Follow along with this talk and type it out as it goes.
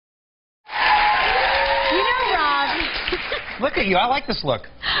Look at you. I like this look.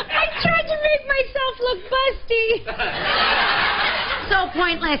 I tried to make myself look busty. So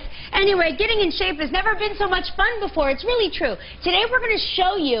pointless. Anyway, getting in shape has never been so much fun before. It's really true. Today we're going to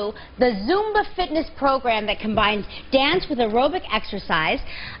show you the Zumba fitness program that combines dance with aerobic exercise.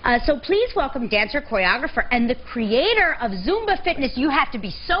 So please welcome dancer, choreographer, and the creator of Zumba fitness. You have to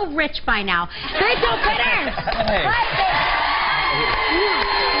be so rich by now, Beto. Hey.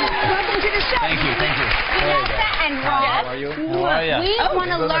 Welcome to the show. Thank you. Vanessa and Rob. How are you? How are you? We want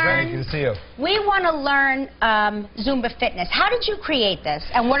to learn. Good to see you. We want to learn Zumba fitness. How did you create this,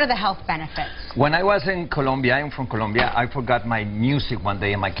 and what are the health benefits? When I was in Colombia, I'm from Colombia, I forgot my music one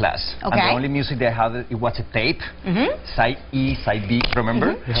day in my class. Okay. And the only music they had, it was a tape, side E, side B,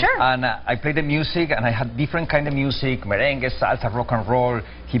 remember? Sure. And I played the music, and I had different kind of music, merengue, salsa, rock and roll,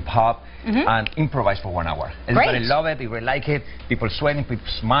 hip-hop, and improvised for 1 hour. Everybody love it, they really like it, people sweating, people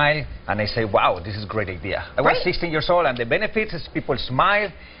smile, and I say, wow, this is a great idea. I was 16 years old, and the benefits is people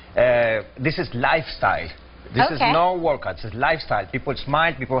smile. This is lifestyle. This is no workouts, it's lifestyle. People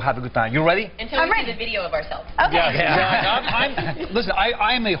smile, people have a good time. You ready? Until we see the video of ourselves. Okay. Listen,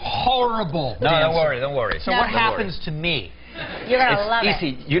 I am a horrible dancer. Don't worry. So what happens to me? You're going to love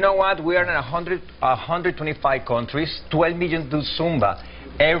Easy. You know what? We are in 125 countries. 12 million do Zumba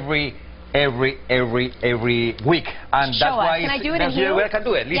every week. And that's why Can I do it in heels? I can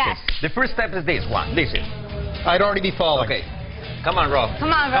do it. Listen. Yes. The first step is this one. Listen. I'd already be falling. Okay. Come on, Rob.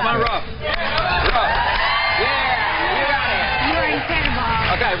 Come on, Rob. Come on, Rob. Rob. Yeah, you got it. You're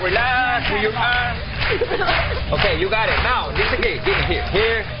incredible. Okay, relax with your arms. Okay, you got it. Now, this again. Give me here.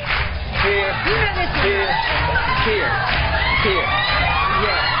 Here. You know this one. Here.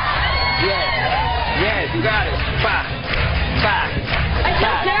 Yes, you got it. Back. I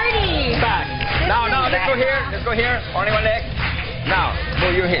feel dirty. Back. Now, let's go here. Only one leg. Now,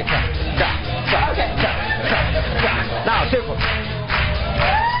 move your hips. Okay. Now, circle.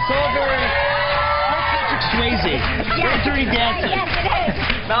 So very. Swayze. Very dirty dancing. Yes, it is.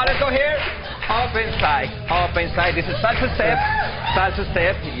 Now, let's go here. Up inside. This is salsa step.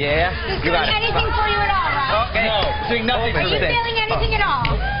 Yeah. Is You doing got it. anything for you at all, Rob? Okay. No, doing nothing Are for you me. feeling anything at all?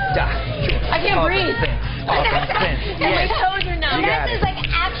 Yeah. I can't breathe. And my toes are numb. Vanessa's like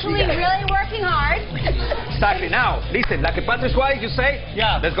actually really working hard. Exactly. Now, listen, like a Patrick Swayze, you say?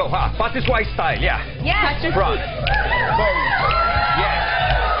 Yeah. Let's go. Patrick Swayze style, yeah. Yes. Front. Boom. Yes.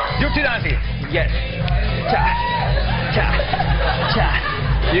 Dirty dancing. Yes. Cha.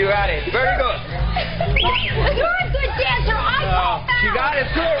 You got it. Very good. You're a good dancer. I know that. You got it.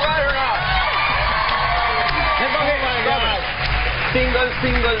 Good. Right or not? Let's go here. Double. Single,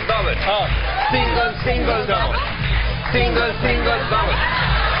 double. Single, double. Single, double.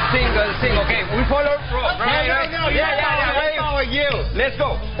 Single. Okay, we follow. Right. Yeah. I follow you. Let's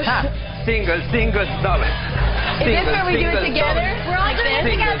go. Single, double. Is this where we do it together? We're all doing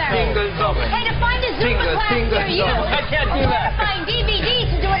it together. Single, double. Hey, to find a Zumba class near you, I can't do that. find DVD